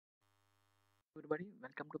everybody,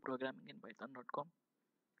 welcome to programming in python.com.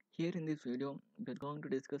 Here in this video, we're going to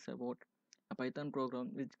discuss about a Python program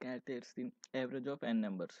which calculates the average of n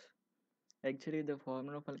numbers. Actually, the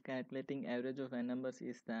formula for calculating average of n numbers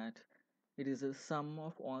is that it is the sum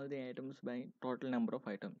of all the items by total number of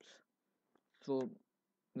items. So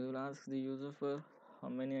we will ask the user for how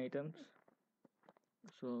many items.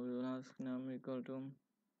 So we will ask num equal to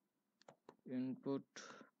input.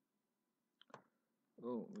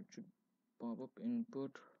 It should pop up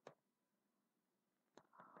input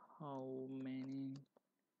how many.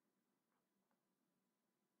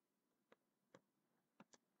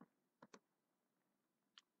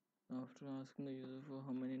 After asking the user for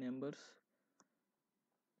how many numbers,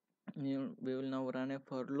 we will now run a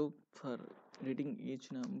for loop for reading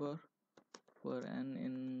each number for n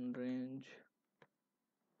in range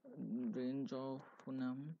of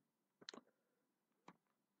num.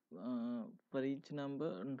 For each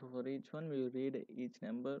number and for each one we will read each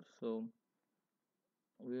number. So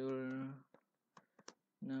we will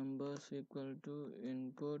numbers equal to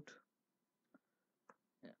input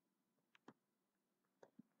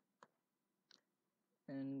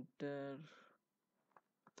enter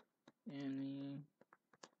any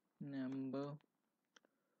number.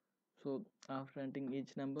 So after entering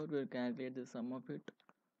each number, we will calculate the sum of it.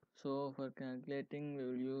 So for calculating, we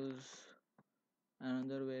will use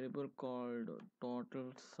another variable called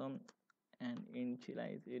total sum and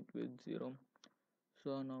initialize it with 0.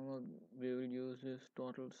 So now we will use this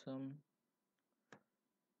total sum.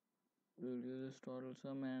 We will use this total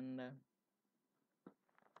sum and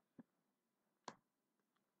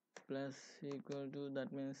plus equal to,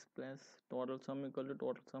 that means plus total sum equal to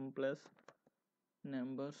total sum plus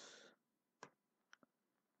numbers.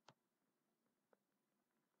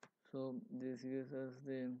 So this gives us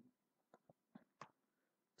the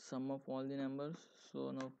sum of all the numbers.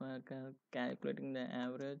 So now for calculating the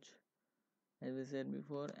average, as we said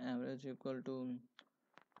before, average equal to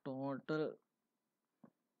total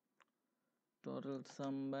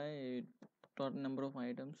sum by total number of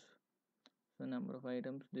items. So number of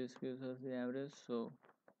items, this gives us the average. So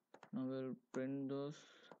now we'll print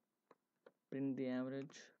the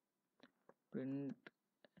average. Print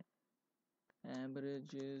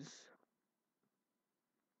average is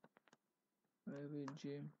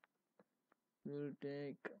average. We'll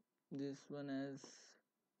take this one as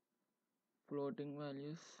floating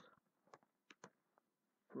values,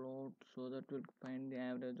 float, so that we'll find the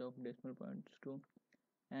average of decimal points too,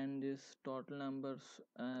 and this total numbers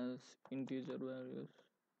as integer values.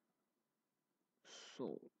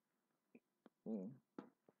 So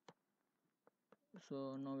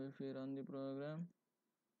now if we run the program,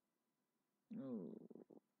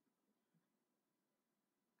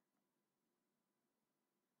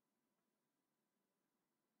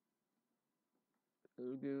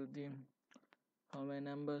 we'll give the how many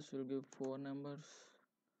numbers. We'll give 4 numbers,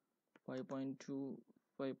 5.2,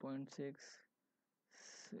 5.6.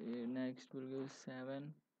 Next we'll give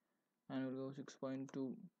 7 and we'll go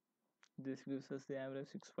 6.2. This gives us the average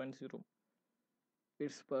 6.0.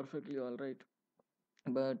 It's perfectly all right.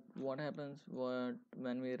 But what happens when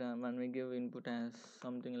we give input as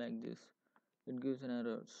something like this? It gives an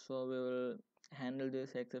error. So we will handle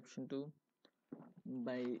this exception too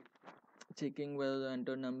by checking whether the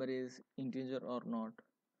entered number is integer or not.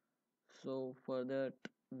 So for that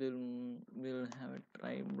we'll have a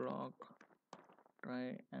try block,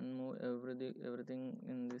 try and move everything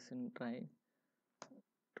in this in try.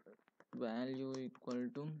 Value equal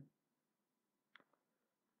to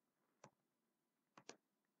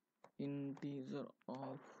integer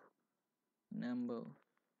of number.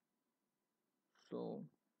 So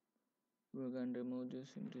we can remove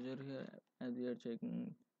this integer here as we are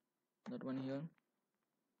checking that one here,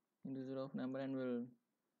 integer of number, and we'll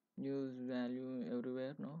use value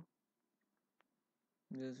everywhere now.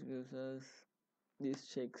 This gives us, this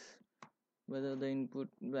checks whether the input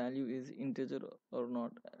value is integer or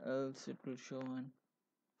not, else it will show an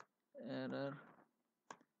error,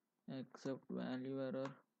 except value error.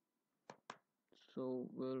 So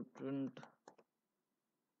we'll print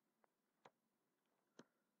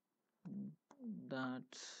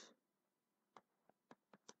that's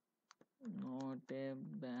not a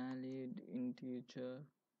valid integer,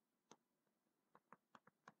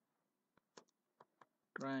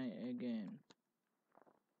 try again.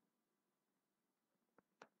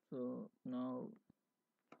 So now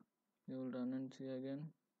you will run and see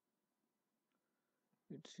again.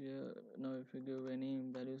 It's here. Now if you give any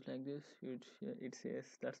values like this, it says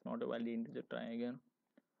that's not a valid integer, try again.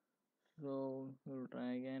 So we'll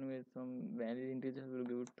try again with some valid integer. We'll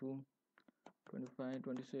give it 2, 25,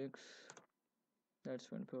 26. That's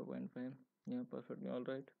 24.5. Yeah, perfectly all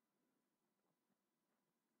right.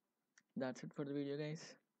 That's it for the video,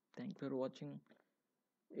 guys. Thank you for watching.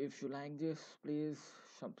 If you like this, please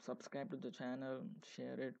subscribe to the channel,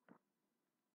 share it,